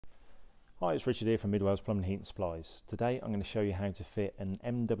Hi, it's Richard here from Midwell's Plumbing, Heat and Supplies. Today I'm going to show you how to fit an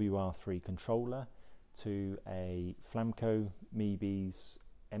MWR3 controller to a Flamco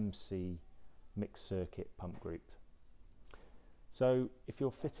MWR3 mixed circuit pump group. So if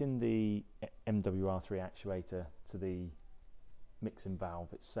you're fitting the MWR3 actuator to the mixing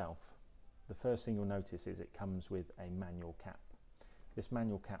valve itself, the first thing you'll notice is it comes with a manual cap. This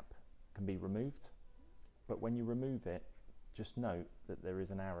manual cap can be removed, but when you remove it, just note that there is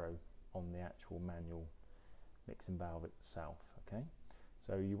an arrow on the actual manual mixing valve itself. Okay,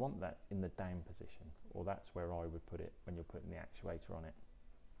 so you want that in the down position, or that's where I would put it when you're putting the actuator on it.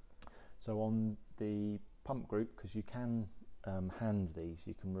 So on the pump group, because you can hand these,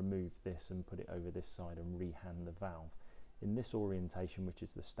 you can remove this and put it over this side and re-hand the valve. In this orientation, which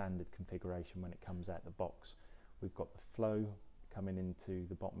is the standard configuration when it comes out the box, we've got the flow coming into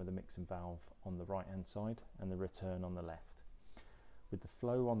the bottom of the mixing valve on the right hand side and the return on the left. With the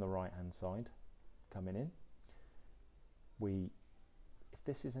flow on the right hand side coming in, if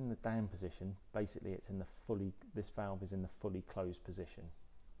this is in the down position, basically it's in the this valve is in the fully closed position.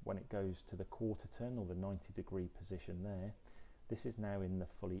 When it goes to the quarter turn or the 90-degree position there, this is now in the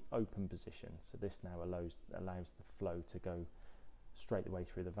fully open position. So this now allows the flow to go straight the way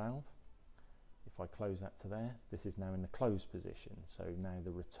through the valve. If I close that to there, this is now in the closed position. So now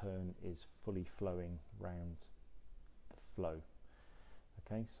the return is fully flowing round the flow.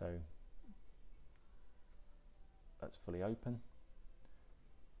 Okay, so that's fully open,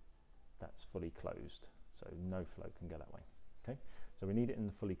 that's fully closed, so no flow can go that way. Okay, so we need it in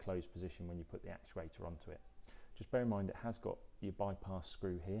the fully closed position when you put the actuator onto it. Just bear in mind it has got your bypass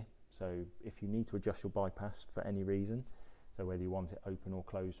screw here, so if you need to adjust your bypass for any reason, so whether you want it open or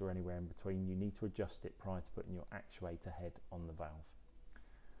closed or anywhere in between, you need to adjust it prior to putting your actuator head on the valve.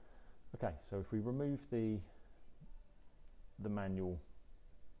 Okay, so if we remove the manual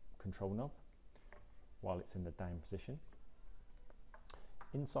control knob while it's in the down position,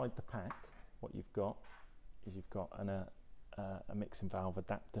 inside the pack what you've got is you've got a mixing valve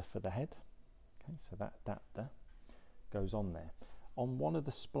adapter for the head. Okay, so that adapter goes on there. On one of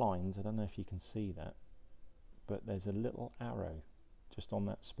the splines, I don't know if you can see that, but there's a little arrow just on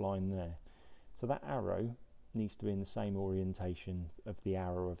that spline there. So that arrow needs to be in the same orientation of the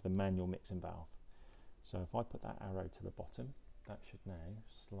arrow of the manual mixing valve. So if I put that arrow to the bottom, that should now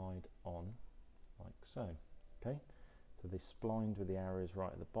slide on like so. Okay, so this splined with the arrows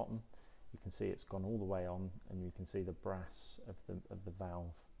right at the bottom. You can see it's gone all the way on, and you can see the brass of the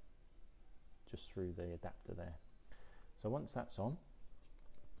valve just through the adapter there. So once that's on,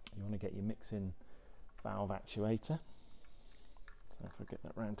 you want to get your mixing valve actuator. So if I get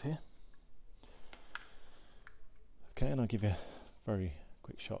that round here, okay, and I'll give you a very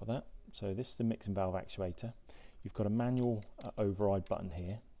quick shot of that. So this is the mixing valve actuator. You've got a manual override button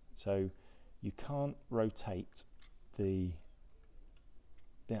here, so you can't rotate the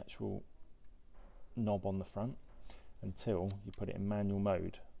actual knob on the front until you put it in manual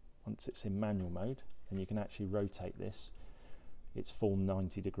mode. Once it's in manual mode, then you can actually rotate this its full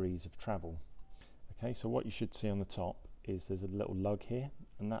 90 degrees of travel. Okay, so what you should see on the top is there's a little lug here,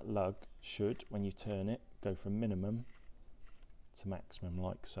 and that lug should, when you turn it, go from minimum to maximum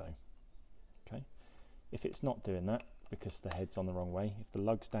like so. Okay, if it's not doing that because the head's on the wrong way, if the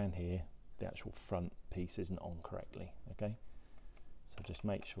lug's down here, the actual front piece isn't on correctly. Okay, so just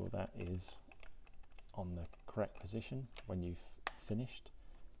make sure that is on the correct position when you've finished,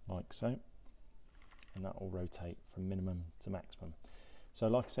 like so, and that will rotate from minimum to maximum. So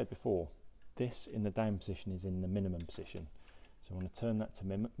like I said before, this in the down position is in the minimum position, so I want to turn that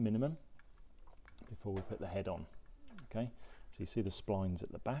to minimum before we put the head on. Okay, so you see the splines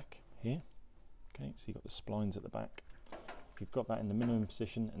at the back here. Okay, so you've got the splines at the back. If you've got that in the minimum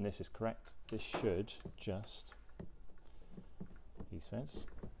position and this is correct, this should just, he says,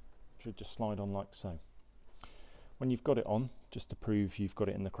 should just slide on like so. When you've got it on, just to prove you've got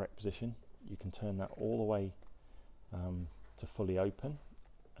it in the correct position, you can turn that all the way to fully open,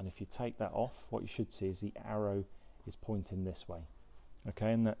 and if you take that off, what you should see is the arrow is pointing this way.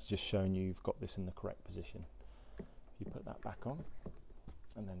 Okay, and that's just showing you've got this in the correct position. If you put that back on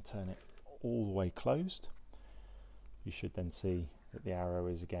and then turn it all the way closed, you should then see that the arrow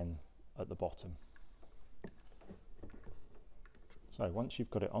is again at the bottom. So once you've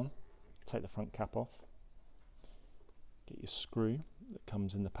got it on, take the front cap off, get your screw that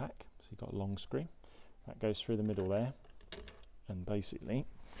comes in the pack. So you've got a long screw that goes through the middle there, and basically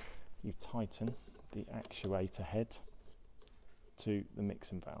you tighten the actuator head to the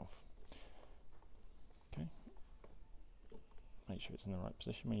mixing valve. Okay, make sure it's in the right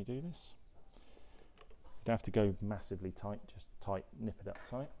position when you do this. You don't have to go massively tight, just tight, nip it up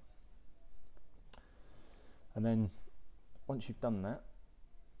tight. And then once you've done that,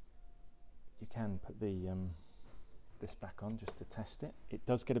 you can put the this back on just to test it. It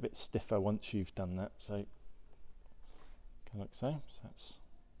does get a bit stiffer once you've done that, so kind of like so. So that's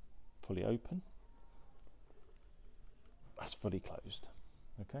fully open. That's fully closed.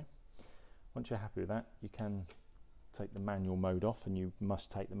 Okay. Once you're happy with that, you can take the manual mode off, and you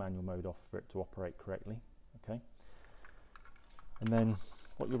must take the manual mode off for it to operate correctly. Okay. And then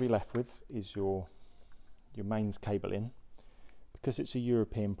what you'll be left with is your mains cable in. Because it's a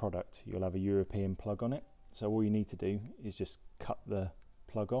European product, you'll have a European plug on it. So all you need to do is just cut the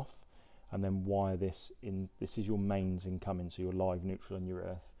plug off and then wire this in. This is your mains incoming, so your live, neutral and your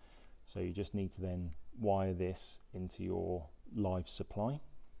earth. So you just need to then wire this into your live supply.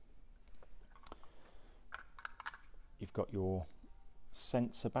 You've got your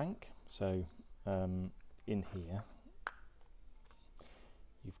sensor bank. So in here,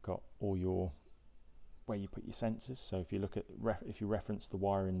 you've got all your where you put your sensors. So if you look at if you reference the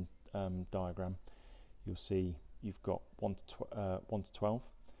wiring diagram, you'll see you've got 1 to 12,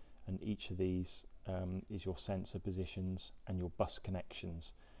 and each of these is your sensor positions and your bus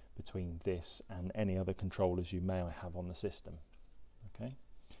connections between this and any other controllers you may have on the system. Okay,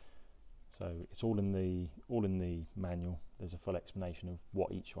 so it's all in the manual. There's a full explanation of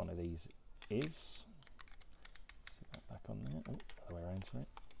what each one of these is. Set that back on there. Oh, other way around, sorry.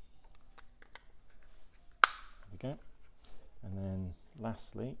 There we go. And then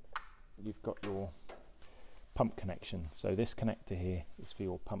lastly, you've got your pump connection. So this connector here is for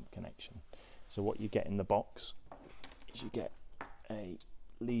your pump connection. So what you get in the box is you get a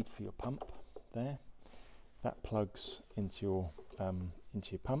lead for your pump there. That plugs into your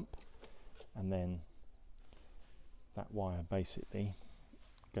pump, and then that wire basically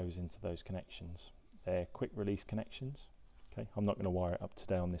goes into those connections. They're quick release connections. Okay, I'm not going to wire it up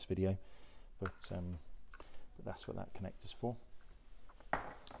today on this video, but that's what that connector's for.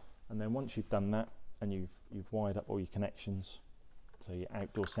 And then once you've done that and you've wired up all your connections, so your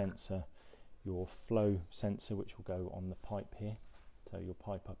outdoor sensor, your flow sensor, which will go on the pipe here. So your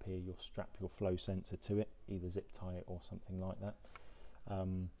pipe up here, you'll strap your flow sensor to it, either zip tie it or something like that.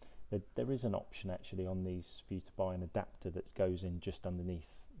 There is an option actually on these for you to buy an adapter that goes in just underneath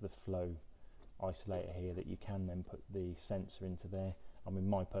the flow isolator here, that you can then put the sensor into there. I mean,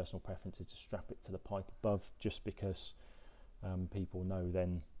 my personal preference is to strap it to the pipe above, just because people know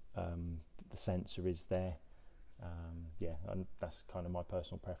then the sensor is there. Yeah, and that's kind of my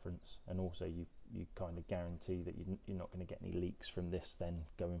personal preference, and also you kind of guarantee that you're not going to get any leaks from this then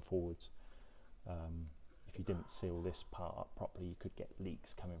going forwards. If you didn't seal this part up properly, you could get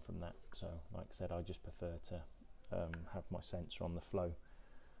leaks coming from that. So like I said, I just prefer to have my sensor on the flow.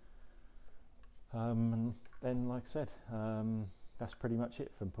 And then like I said, that's pretty much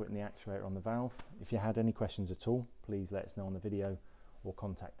it from putting the actuator on the valve. If you had any questions at all, please let us know on the video, or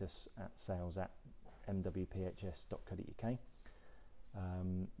contact us at sales@mwphs.co.uk.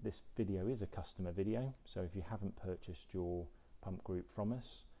 This video is a customer video, so if you haven't purchased your pump group from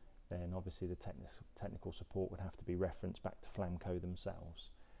us, then obviously the technical support would have to be referenced back to Flamco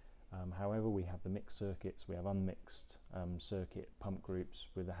themselves. However, we have the mixed circuits, we have unmixed circuit pump groups,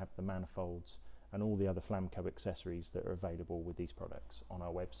 we have the manifolds and all the other Flamco accessories that are available with these products on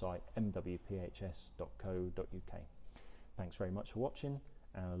our website mwphs.co.uk. Thanks very much for watching,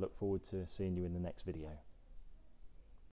 and I look forward to seeing you in the next video.